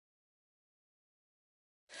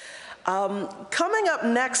Coming up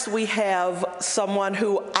next, we have someone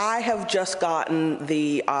who I have just gotten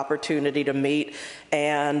the opportunity to meet,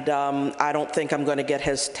 and I don't think I'm going to get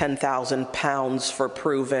his 10,000 pounds for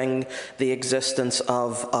proving the existence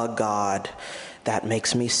of a God. That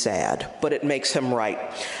makes me sad, but it makes him right.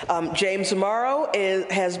 James Morrow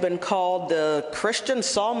has been called the Christian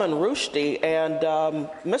Salman Rushdie, and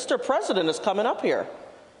Mr. President is coming up here.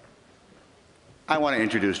 I want to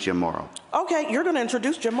introduce Jim Morrow. Okay, you're going to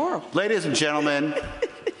introduce Jim Morrow. Ladies and gentlemen,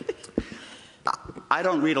 I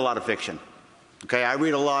don't read a lot of fiction. Okay, I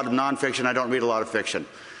read a lot of nonfiction. I don't read a lot of fiction.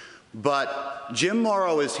 But Jim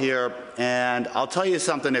Morrow is here, and I'll tell you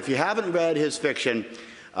something. If you haven't read his fiction,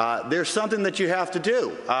 there's something that you have to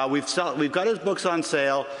do. We've got his books on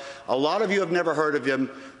sale. A lot of you have never heard of him.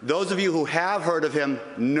 Those of you who have heard of him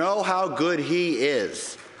know how good he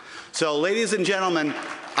is. So, ladies and gentlemen,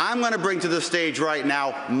 I'm going to bring to the stage right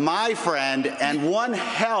now my friend and one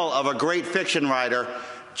hell of a great fiction writer,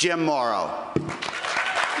 Jim Morrow.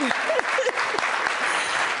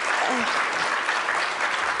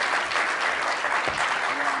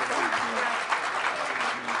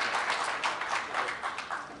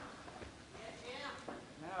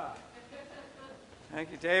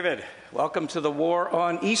 Thank you, David. Welcome to the War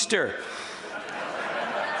on Easter.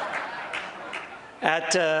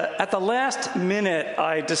 At the last minute,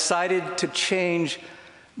 I decided to change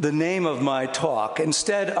the name of my talk.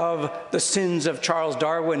 Instead of The Sins of Charles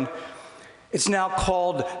Darwin, it's now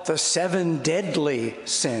called The 7 Deadly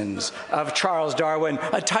Sins of Charles Darwin,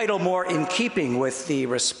 a title more in keeping with the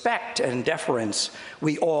respect and deference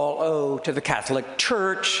we all owe to the Catholic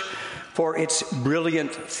Church for its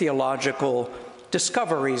brilliant theological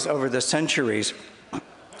discoveries over the centuries.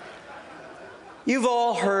 You've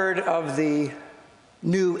all heard of the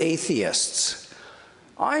new atheists.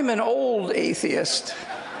 I'm an old atheist.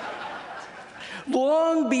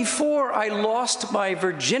 Long before I lost my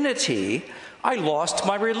virginity, I lost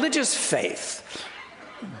my religious faith.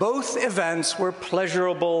 Both events were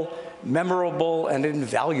pleasurable, memorable, and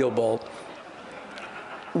invaluable.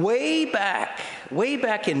 Way back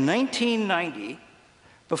in 1990,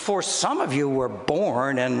 before some of you were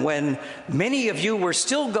born, and when many of you were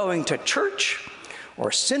still going to church or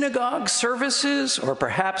synagogue services, or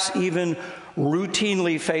perhaps even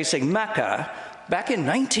routinely facing Mecca, back in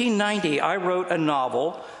 1990, I wrote a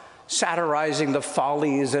novel satirizing the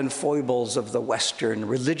follies and foibles of the Western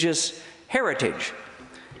religious heritage.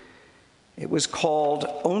 It was called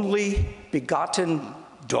Only Begotten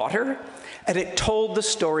Daughter, and it told the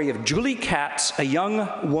story of Julie Katz, a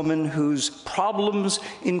young woman whose problems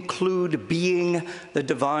include being the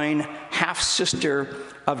divine half-sister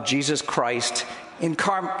of Jesus Christ,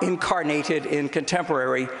 incarnated in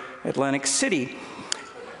contemporary Atlantic City.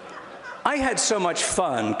 I had so much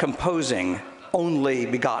fun composing Only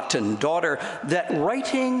Begotten Daughter that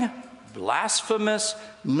writing blasphemous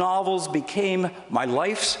novels became my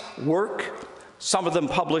life's work. Some of them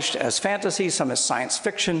published as fantasy, some as science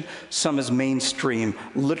fiction, some as mainstream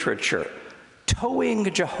literature.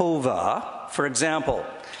 Towing Jehovah, for example,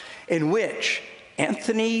 in which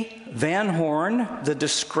Anthony Van Horn, the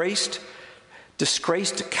disgraced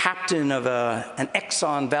captain of an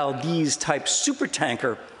Exxon Valdez-type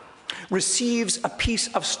supertanker, receives a piece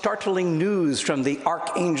of startling news from the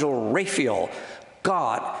archangel Raphael.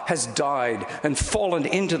 God has died and fallen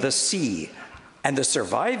into the sea, and the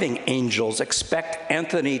surviving angels expect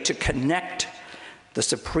Anthony to connect the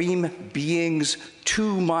supreme being's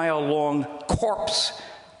 2-mile-long corpse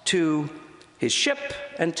to his ship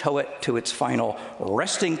and tow it to its final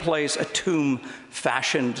resting place, a tomb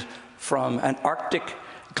fashioned from an Arctic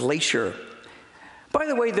glacier. By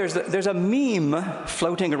the way, there's a meme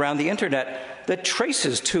floating around the internet that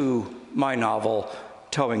traces to my novel,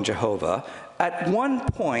 Towing Jehovah. At one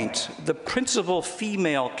point, the principal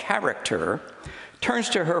female character turns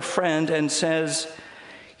to her friend and says,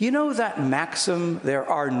 "You know that maxim, there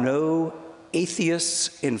are no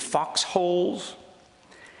atheists in foxholes?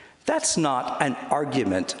 That's not an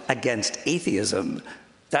argument against atheism.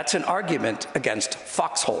 That's an argument against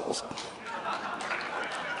foxholes."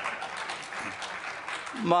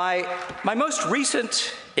 My most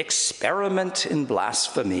recent experiment in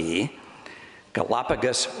blasphemy,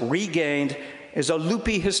 Galápagos Regained, is a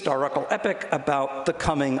loopy historical epic about the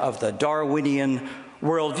coming of the Darwinian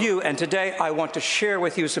worldview. And today I want to share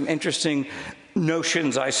with you some interesting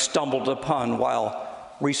notions I stumbled upon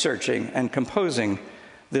while researching and composing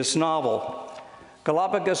this novel.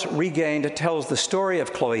 Galápagos Regained tells the story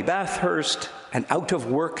of Chloe Bathurst, an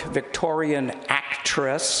out-of-work Victorian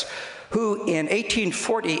actress who in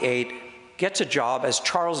 1848 gets a job as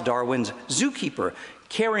Charles Darwin's zookeeper,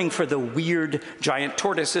 caring for the weird giant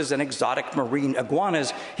tortoises and exotic marine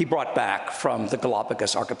iguanas he brought back from the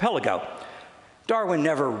Galápagos archipelago. Darwin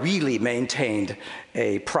never really maintained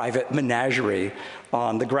a private menagerie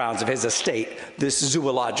on the grounds of his estate. This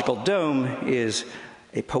zoological dome is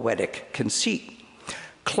a poetic conceit.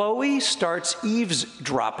 Chloe starts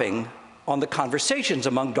eavesdropping on the conversations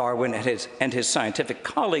among Darwin and his scientific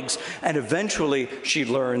colleagues, and eventually she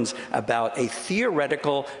learns about a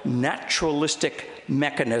theoretical, naturalistic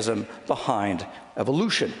mechanism behind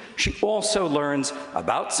evolution. She also learns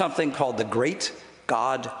about something called the Great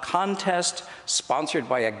God Contest, sponsored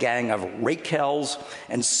by a gang of Rakels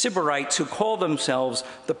and Sybarites who call themselves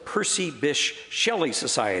the Percy Bysshe Shelley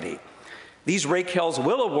Society. These Rakels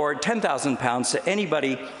will award £10,000 to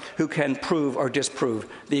anybody who can prove or disprove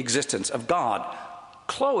the existence of God.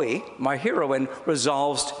 Chloe, my heroine,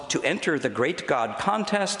 resolves to enter the Great God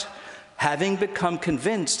Contest, having become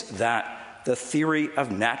convinced that the theory of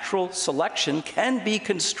natural selection can be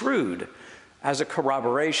construed as a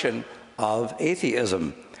corroboration of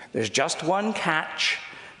atheism. There's just one catch.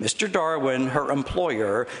 Mr. Darwin, her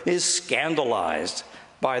employer, is scandalized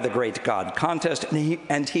by the Great God Contest,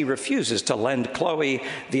 and he refuses to lend Chloe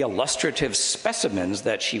the illustrative specimens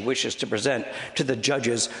that she wishes to present to the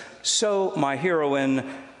judges. So my heroine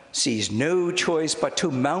sees no choice but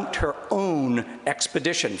to mount her own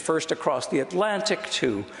expedition, first across the Atlantic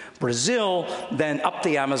to Brazil, then up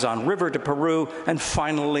the Amazon River to Peru, and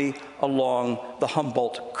finally along the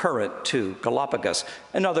Humboldt Current to Galapagos.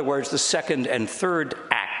 In other words, the second and third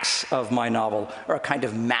acts of my novel are a kind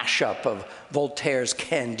of mashup of Voltaire's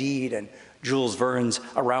Candide and Jules Verne's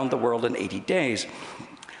Around the World in 80 Days.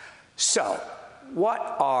 So,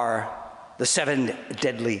 what are the 7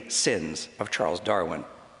 deadly sins of Charles Darwin?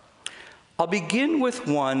 I'll begin with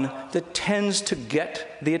one that tends to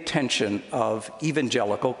get the attention of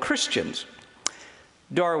evangelical Christians.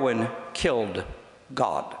 Darwin killed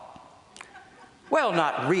God. Well,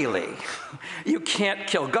 not really. You can't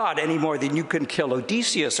kill God any more than you can kill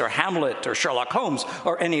Odysseus or Hamlet or Sherlock Holmes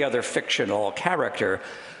or any other fictional character.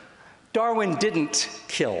 Darwin didn't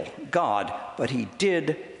kill God, but he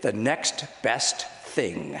did the next best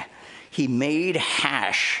thing. He made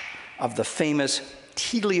hash of the famous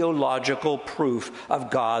teleological proof of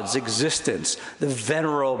God's existence, the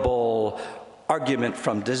venerable argument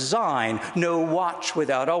from design, no watch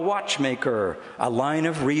without a watchmaker, a line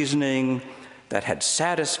of reasoning that had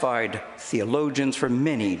satisfied theologians for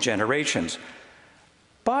many generations.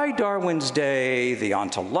 By Darwin's day, the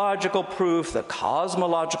ontological proof, the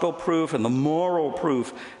cosmological proof, and the moral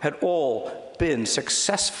proof had all been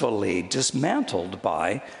successfully dismantled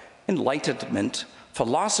by Enlightenment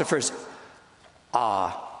philosophers.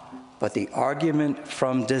 But the argument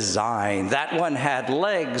from design, that one had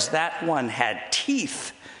legs, that one had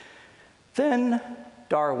teeth. Then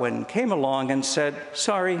Darwin came along and said,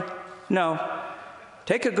 sorry, no,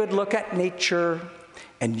 take a good look at nature,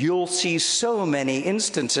 and you'll see so many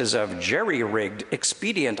instances of jerry-rigged,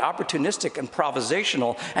 expedient, opportunistic,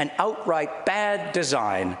 improvisational, and outright bad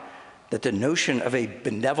design that the notion of a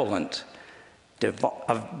benevolent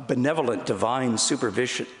divine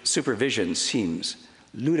supervision seems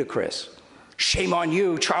ludicrous. Shame on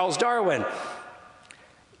you, Charles Darwin.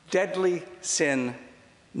 Deadly sin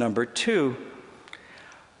number 2.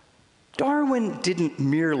 Darwin didn't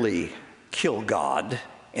merely kill God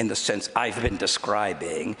in the sense I've been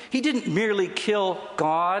describing. He didn't merely kill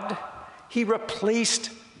God, he replaced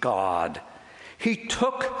God. He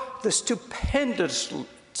took the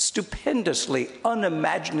stupendously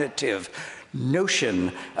unimaginative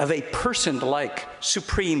notion of a person-like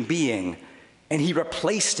supreme being, and he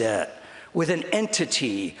replaced it with an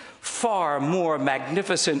entity far more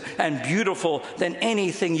magnificent and beautiful than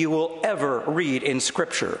anything you will ever read in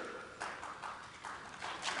Scripture.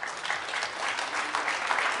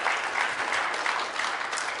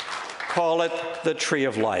 Call it the tree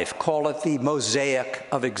of life, call it the mosaic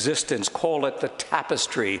of existence, call it the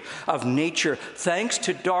tapestry of nature. Thanks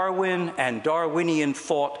to Darwin and Darwinian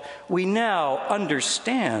thought, we now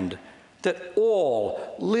understand that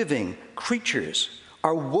all living creatures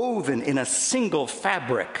are woven in a single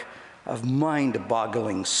fabric of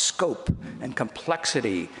mind-boggling scope and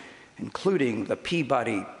complexity, including the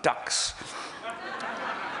Peabody ducks.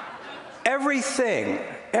 Everything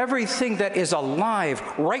that is alive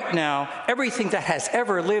right now, everything that has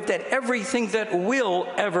ever lived, and everything that will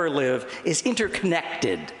ever live is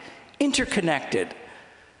interconnected.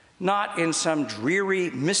 Not in some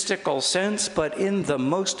dreary, mystical sense, but in the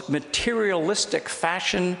most materialistic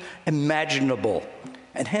fashion imaginable.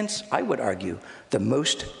 And hence, I would argue, the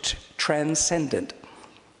most transcendent.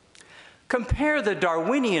 Compare the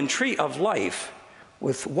Darwinian tree of life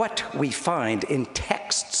with what we find in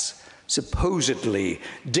texts supposedly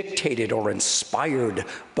dictated or inspired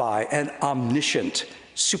by an omniscient,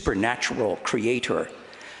 supernatural creator.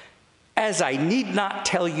 As I need not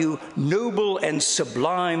tell you, noble and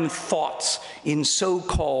sublime thoughts in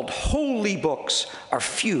so-called holy books are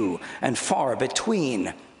few and far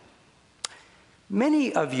between.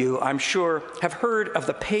 Many of you, I'm sure, have heard of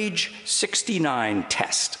the page 69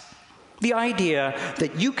 test. The idea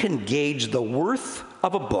that you can gauge the worth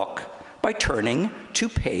of a book by turning to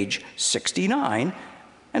page 69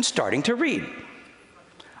 and starting to read.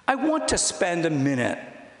 I want to spend a minute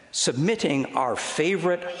submitting our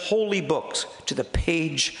favorite holy books to the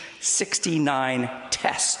page 69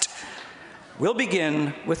 test. We'll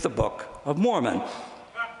begin with the Book of Mormon.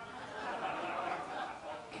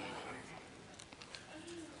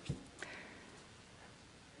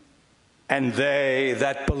 And they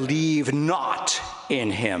that believe not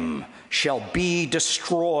in him shall be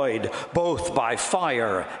destroyed both by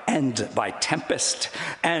fire and by tempest,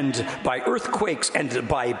 and by earthquakes and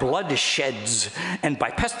by bloodsheds, and by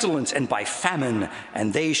pestilence and by famine,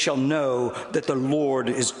 and they shall know that the Lord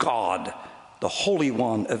is God, the Holy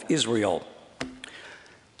One of Israel.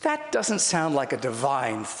 That doesn't sound like a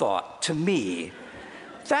divine thought to me.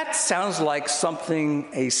 That sounds like something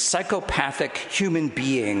a psychopathic human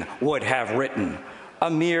being would have written,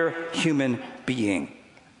 a mere human being.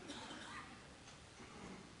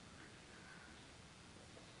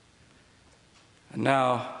 And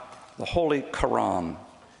now, the Holy Quran,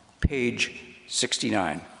 page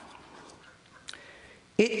 69.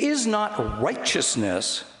 It is not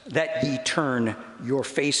righteousness that ye turn your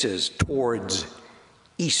faces towards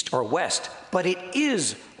east or west, but it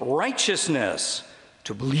is righteousness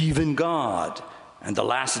to believe in God and the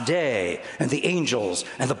last day and the angels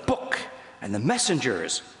and the book and the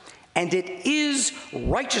messengers. And it is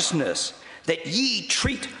righteousness that ye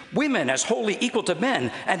treat women as wholly equal to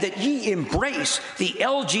men, and that ye embrace the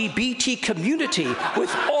LGBT community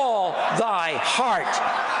with all thy heart.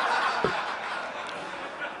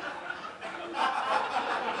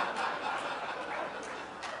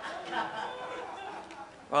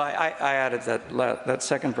 Well, I added that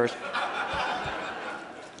second verse.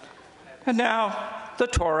 And now, the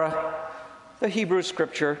Torah, the Hebrew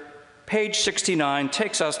scripture, page 69,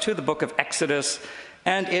 takes us to the book of Exodus,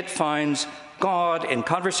 and it finds God in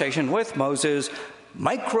conversation with Moses,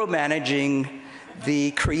 micromanaging the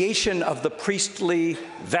creation of the priestly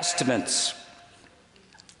vestments.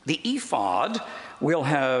 The ephod will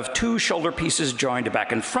have two shoulder pieces joined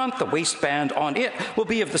back and front. The waistband on it will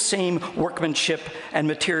be of the same workmanship and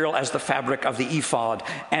material as the fabric of the ephod,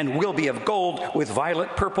 and will be of gold with violet,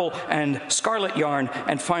 purple, and scarlet yarn,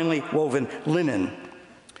 and finely woven linen.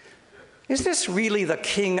 Is this really the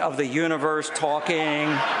king of the universe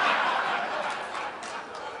talking?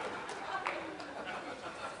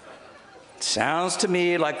 Sounds to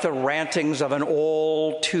me like the rantings of an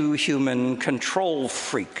all-too-human control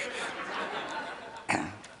freak.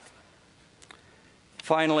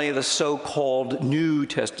 Finally, the so-called New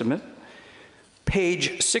Testament,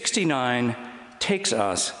 page 69, takes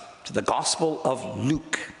us to the Gospel of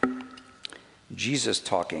Luke. Jesus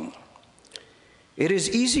talking. It is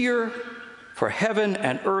easier for heaven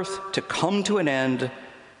and earth to come to an end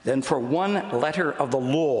than for one letter of the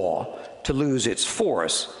law to lose its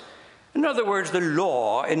force. In other words, the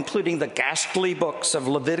law, including the ghastly books of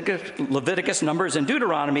Leviticus, Numbers, and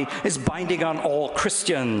Deuteronomy, is binding on all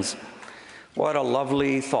Christians. What a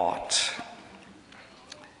lovely thought.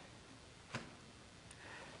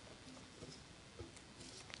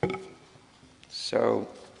 So,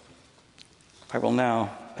 I will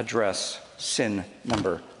now address sin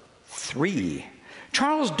number 3.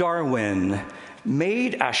 Charles Darwin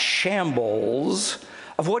made a shambles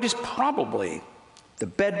of what is probably the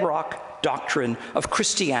bedrock doctrine of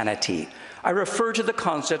Christianity. I refer to the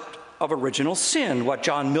concept of original sin, what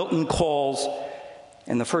John Milton calls,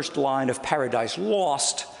 in the first line of Paradise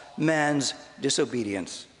Lost, man's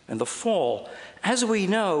disobedience and the fall. As we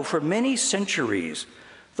know, for many centuries,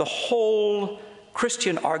 the whole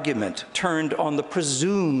Christian argument turned on the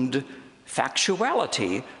presumed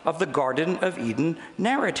factuality of the Garden of Eden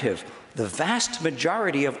narrative. The vast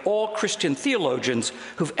majority of all Christian theologians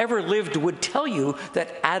who've ever lived would tell you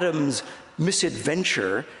that Adam's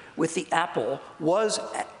misadventure with the apple was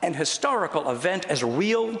an historical event as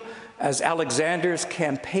real as Alexander's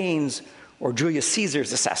campaigns or Julius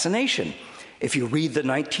Caesar's assassination. If you read the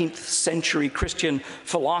 19th century Christian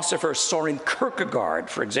philosopher Soren Kierkegaard,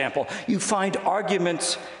 for example, you find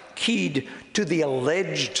arguments keyed to the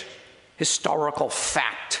alleged historical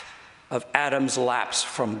fact of Adam's lapse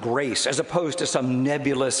from grace, as opposed to some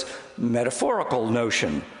nebulous metaphorical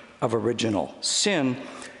notion of original sin.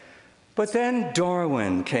 But then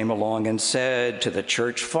Darwin came along and said to the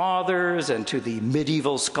church fathers and to the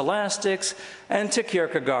medieval scholastics and to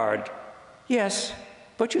Kierkegaard, yes,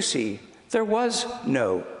 but you see, there was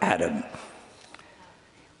no Adam.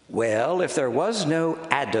 Well, if there was no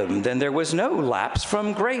Adam, then there was no lapse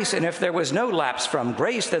from grace. And if there was no lapse from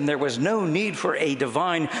grace, then there was no need for a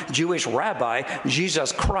divine Jewish rabbi,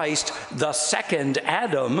 Jesus Christ, the second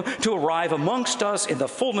Adam, to arrive amongst us in the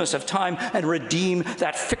fullness of time and redeem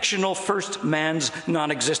that fictional first man's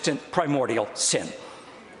non-existent primordial sin.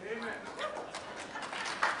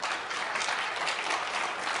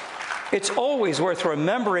 It's always worth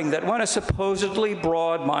remembering that when a supposedly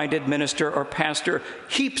broad-minded minister or pastor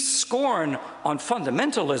heaps scorn on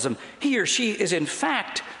fundamentalism, he or she is in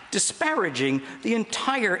fact disparaging the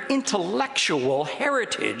entire intellectual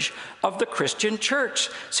heritage of the Christian church.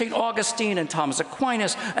 St. Augustine and Thomas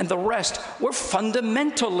Aquinas and the rest were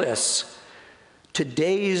fundamentalists.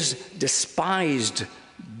 Today's despised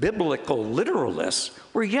biblical literalists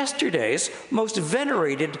were yesterday's most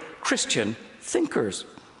venerated Christian thinkers.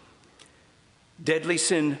 Deadly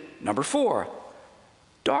sin number 4.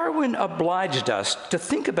 Darwin obliged us to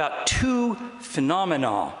think about two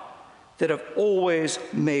phenomena that have always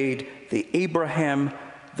made the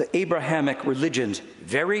Abrahamic religions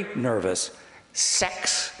very nervous: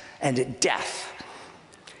 sex and death.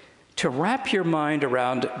 To wrap your mind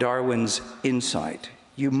around Darwin's insight,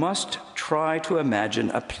 you must try to imagine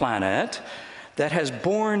a planet that has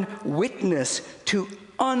borne witness to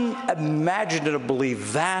unimaginably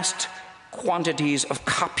vast quantities of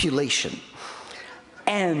copulation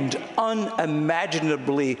and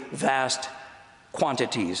unimaginably vast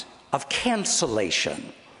quantities of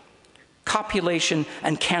cancellation. Copulation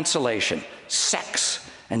and cancellation, sex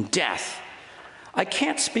and death. I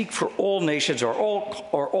can't speak for all nations or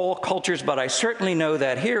all cultures, but I certainly know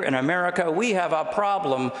that here in America, we have a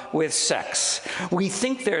problem with sex. We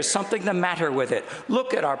think there's something the matter with it.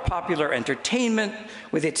 Look at our popular entertainment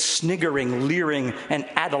with its sniggering, leering, and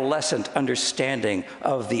adolescent understanding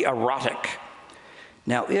of the erotic.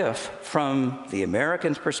 Now, if, from the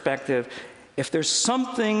American's perspective, if there's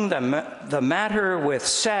something the matter with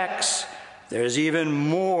sex, there's even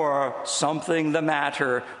more something the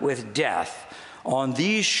matter with death. On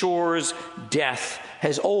these shores, death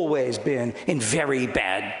has always been in very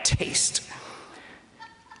bad taste.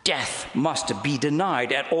 Death must be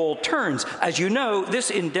denied at all turns. As you know, in this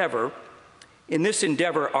endeavor,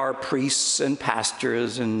 our priests and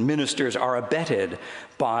pastors and ministers are abetted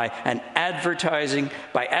by advertising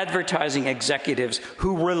executives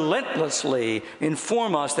who relentlessly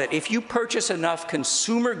inform us that if you purchase enough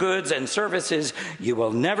consumer goods and services, you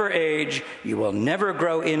will never age, you will never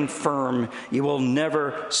grow infirm, you will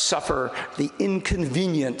never suffer the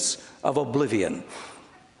inconvenience of oblivion.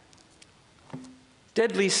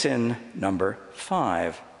 Deadly sin number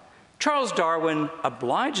 5. Charles Darwin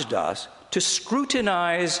obliged us to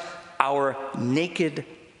scrutinize our naked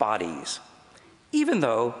bodies, even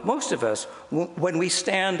though most of us, when we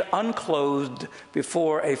stand unclothed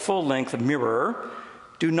before a full-length mirror,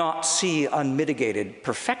 do not see unmitigated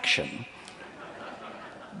perfection.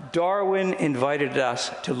 Darwin invited us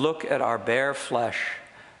to look at our bare flesh,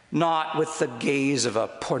 not with the gaze of a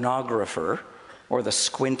pornographer or the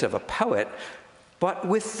squint of a poet, but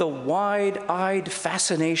with the wide-eyed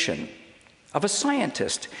fascination of a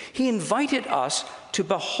scientist. He invited us to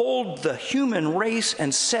behold the human race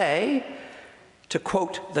and say, to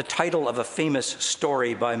quote the title of a famous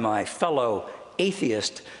story by my fellow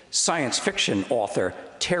atheist science fiction author,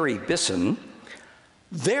 Terry Bisson,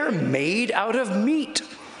 they're made out of meat.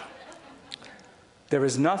 There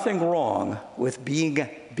is nothing wrong with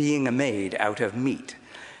being made out of meat.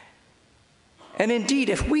 And indeed,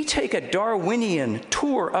 if we take a Darwinian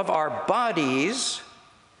tour of our bodies,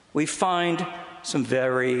 we find some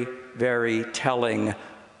very, very telling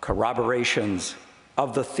corroborations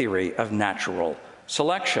of the theory of natural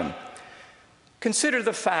selection. Consider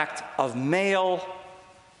the fact of male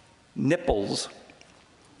nipples.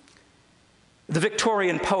 The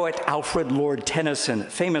Victorian poet Alfred Lord Tennyson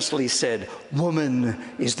famously said, "Woman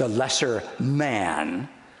is the lesser man."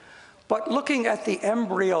 But looking at the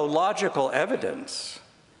embryological evidence,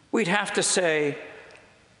 we'd have to say,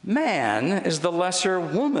 man is the lesser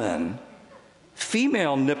woman.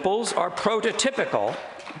 Female nipples are prototypical,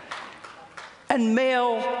 and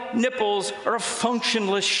male nipples are a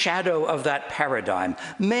functionless shadow of that paradigm.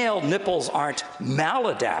 Male nipples aren't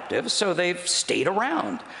maladaptive, so they've stayed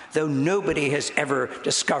around, though nobody has ever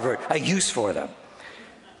discovered a use for them.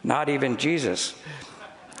 Not even Jesus.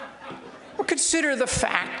 Or consider the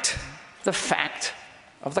fact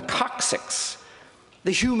of the coccyx, the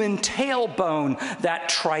human tailbone, that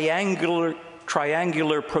triangular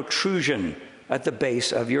protrusion at the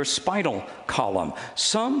base of your spinal column.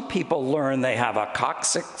 Some people learn they have a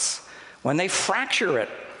coccyx when they fracture it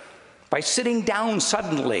by sitting down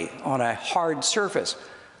suddenly on a hard surface.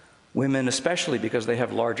 Women especially, because they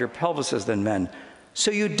have larger pelvises than men. So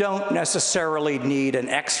you don't necessarily need an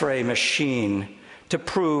X-ray machine to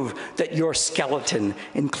prove that your skeleton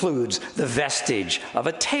includes the vestige of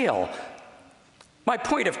a tail. My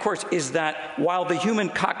point, of course, is that while the human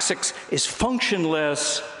coccyx is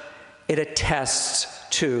functionless, it attests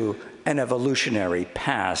to an evolutionary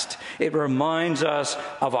past. It reminds us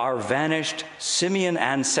of our vanished simian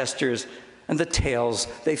ancestors and the tails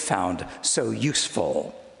they found so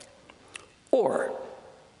useful. Or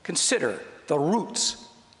consider the roots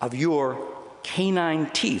of your canine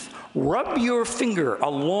teeth. Rub your finger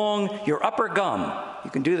along your upper gum.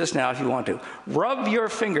 You can do this now if you want to. Rub your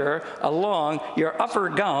finger along your upper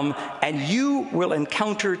gum, and you will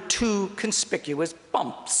encounter two conspicuous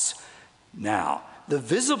bumps. Now, the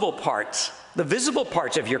visible parts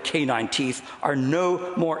of your canine teeth are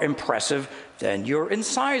no more impressive than your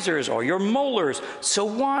incisors or your molars. So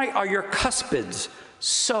why are your cuspids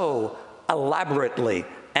so elaborately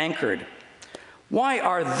anchored? Why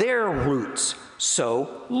are their roots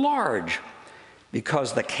so large?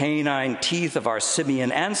 Because the canine teeth of our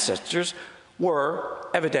simian ancestors were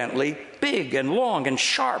evidently big and long and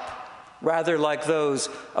sharp, rather like those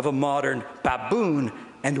of a modern baboon,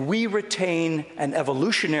 and we retain an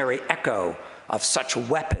evolutionary echo of such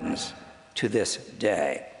weapons to this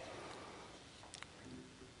day.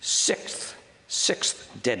 Sixth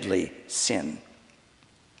deadly sin.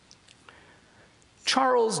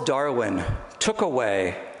 Charles Darwin took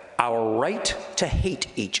away our right to hate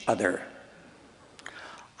each other.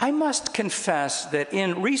 I must confess that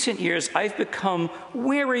in recent years I've become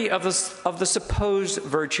wary of the supposed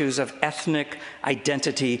virtues of ethnic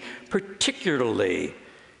identity, particularly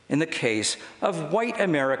in the case of white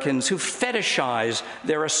Americans who fetishize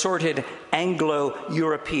their assorted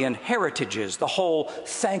Anglo-European heritages, the whole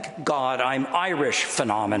 "thank God I'm Irish"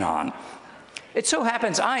 phenomenon. It so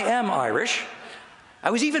happens I am Irish. I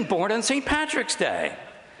was even born on St. Patrick's Day.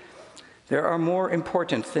 There are more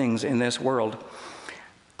important things in this world.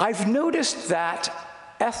 I've noticed that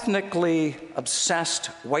ethnically obsessed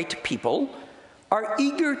white people are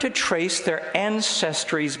eager to trace their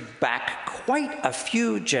ancestries back quite a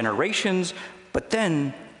few generations, but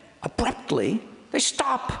then abruptly they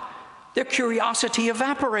stop. Their curiosity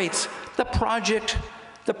evaporates. The project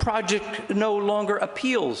no longer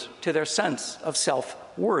appeals to their sense of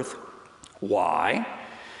self-worth. Why?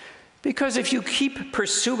 Because if you keep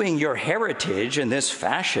pursuing your heritage in this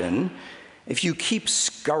fashion, if you keep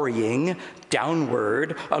scurrying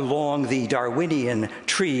downward along the Darwinian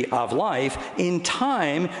tree of life, in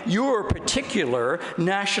time, your particular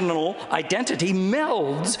national identity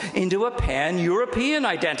melds into a pan-European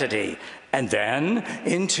identity, and then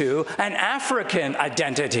into an African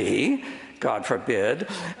identity, God forbid,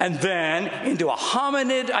 and then into a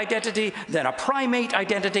hominid identity, then a primate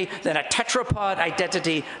identity, then a tetrapod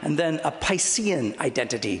identity, and then a Piscean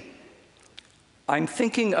identity. I'm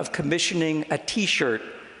thinking of commissioning a t-shirt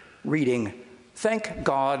reading, "Thank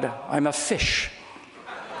God I'm a fish."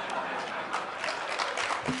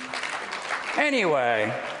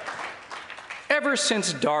 Anyway, ever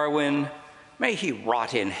since Darwin, may he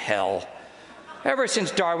rot in hell, ever since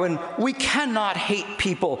Darwin, we cannot hate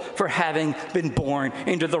people for having been born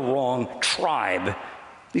into the wrong tribe,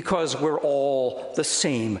 because we're all the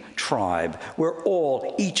same tribe. We're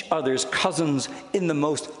all each other's cousins in the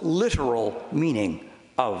most literal meaning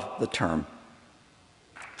of the term.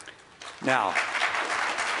 Now,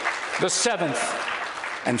 the seventh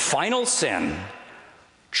and final sin,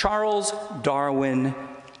 Charles Darwin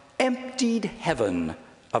emptied heaven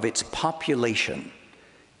of its population,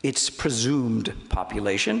 its presumed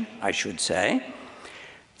population, I should say,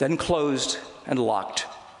 then closed and locked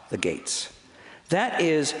the gates. That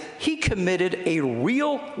is, he committed a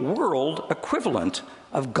real-world equivalent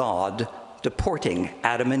of God deporting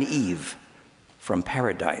Adam and Eve from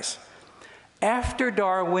paradise. After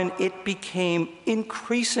Darwin, it became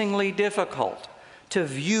increasingly difficult to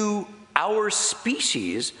view our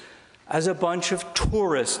species as a bunch of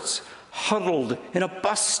tourists huddled in a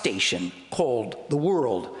bus station called the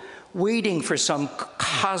world, waiting for some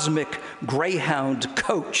cosmic Greyhound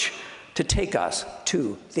coach to take us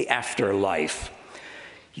to the afterlife.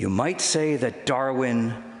 You might say that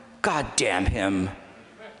Darwin, God damn him,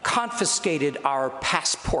 confiscated our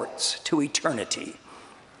passports to eternity.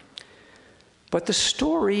 But the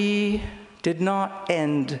story did not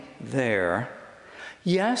end there.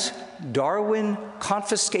 Yes, Darwin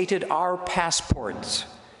confiscated our passports,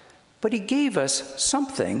 but he gave us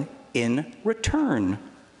something in return.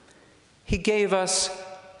 He gave us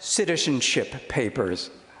citizenship papers.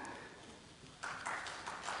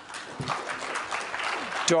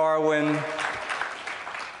 Darwin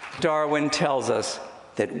tells us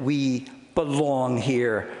that we belong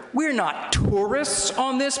here. We're not tourists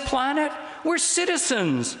on this planet. We're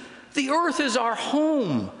citizens. The earth is our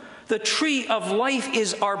home. The tree of life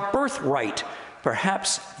is our birthright,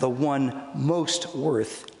 perhaps the one most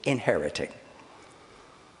worth inheriting.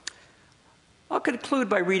 I'll conclude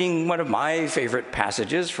by reading one of my favorite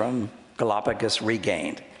passages from Galápagos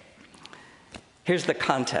Regained. Here's the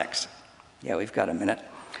context. Yeah, we've got a minute.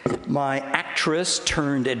 My actress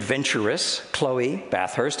turned adventuress, Chloe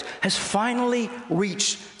Bathurst, has finally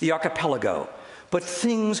reached the archipelago, but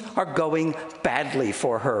things are going badly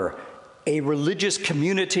for her. A religious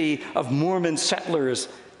community of Mormon settlers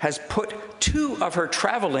has put two of her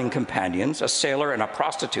traveling companions, a sailor and a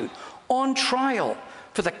prostitute, on trial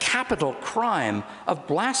for the capital crime of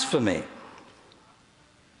blasphemy.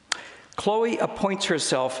 Chloe appoints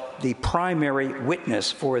herself the primary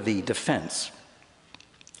witness for the defense,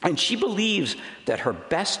 and she believes that her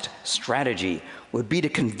best strategy would be to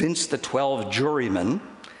convince the 12 jurymen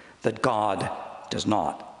that God does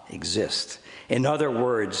not exist. In other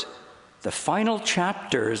words, the final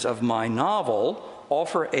chapters of my novel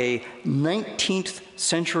offer a 19th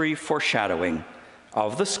century foreshadowing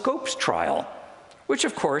of the Scopes trial, which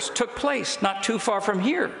of course took place not too far from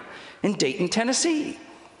here in Dayton, Tennessee.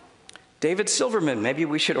 David Silverman, maybe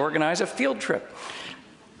we should organize a field trip.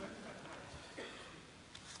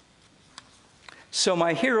 So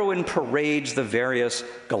my heroine parades the various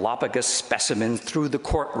Galápagos specimens through the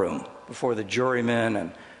courtroom before the jurymen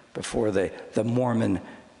and before the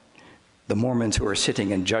Mormons who are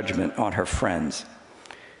sitting in judgment on her friends.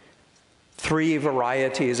 3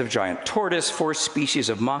 varieties of giant tortoise, 4 species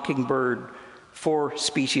of mockingbird, 4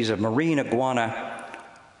 species of marine iguana,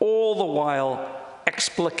 all the while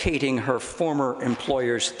explicating her former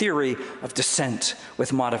employer's theory of descent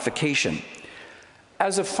with modification.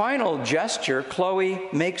 As a final gesture, Chloe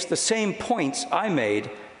makes the same points I made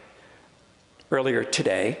earlier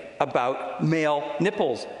today about male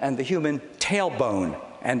nipples and the human tailbone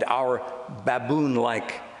and our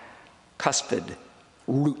baboon-like cuspid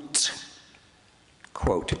roots.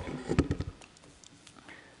 Quote,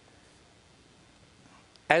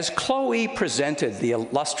 as Chloe presented the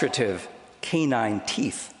illustrative canine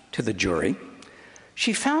teeth to the jury,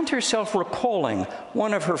 she found herself recalling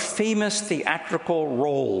one of her famous theatrical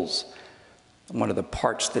roles, one of the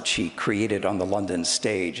parts that she created on the London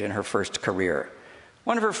stage in her first career.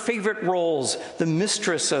 One of her favorite roles, the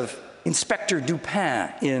mistress of Inspector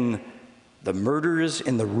Dupin in The Murders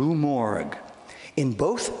in the Rue Morgue. In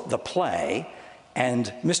both the play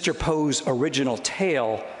and Mr. Poe's original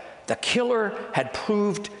tale, the killer had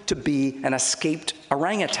proved to be an escaped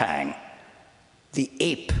orangutan. The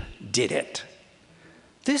ape did it.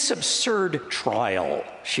 This absurd trial,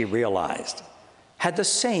 she realized, had the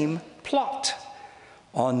same plot.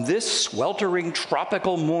 On this sweltering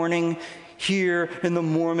tropical morning, here in the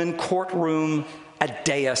Mormon courtroom, a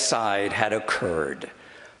deicide had occurred.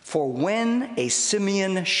 For when a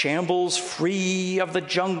simian shambles free of the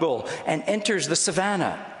jungle and enters the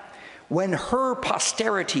savannah, when her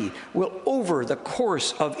posterity will over the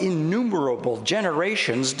course of innumerable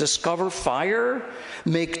generations discover fire,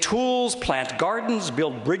 make tools, plant gardens,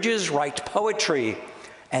 build bridges, write poetry,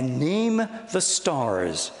 and name the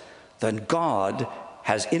stars, then God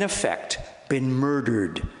has in effect been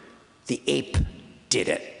murdered. The ape did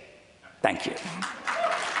it. Thank you.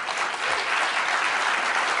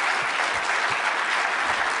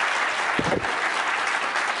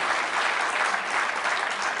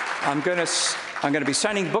 I'm going to be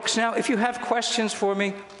signing books now. If you have questions for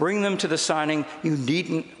me, bring them to the signing. You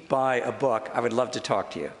needn't buy a book. I would love to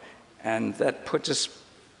talk to you. And that puts us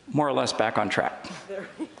more or less back on track. There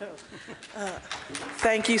we go.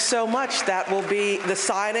 Thank you so much. The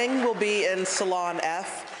signing will be in Salon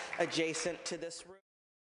F, adjacent to this room.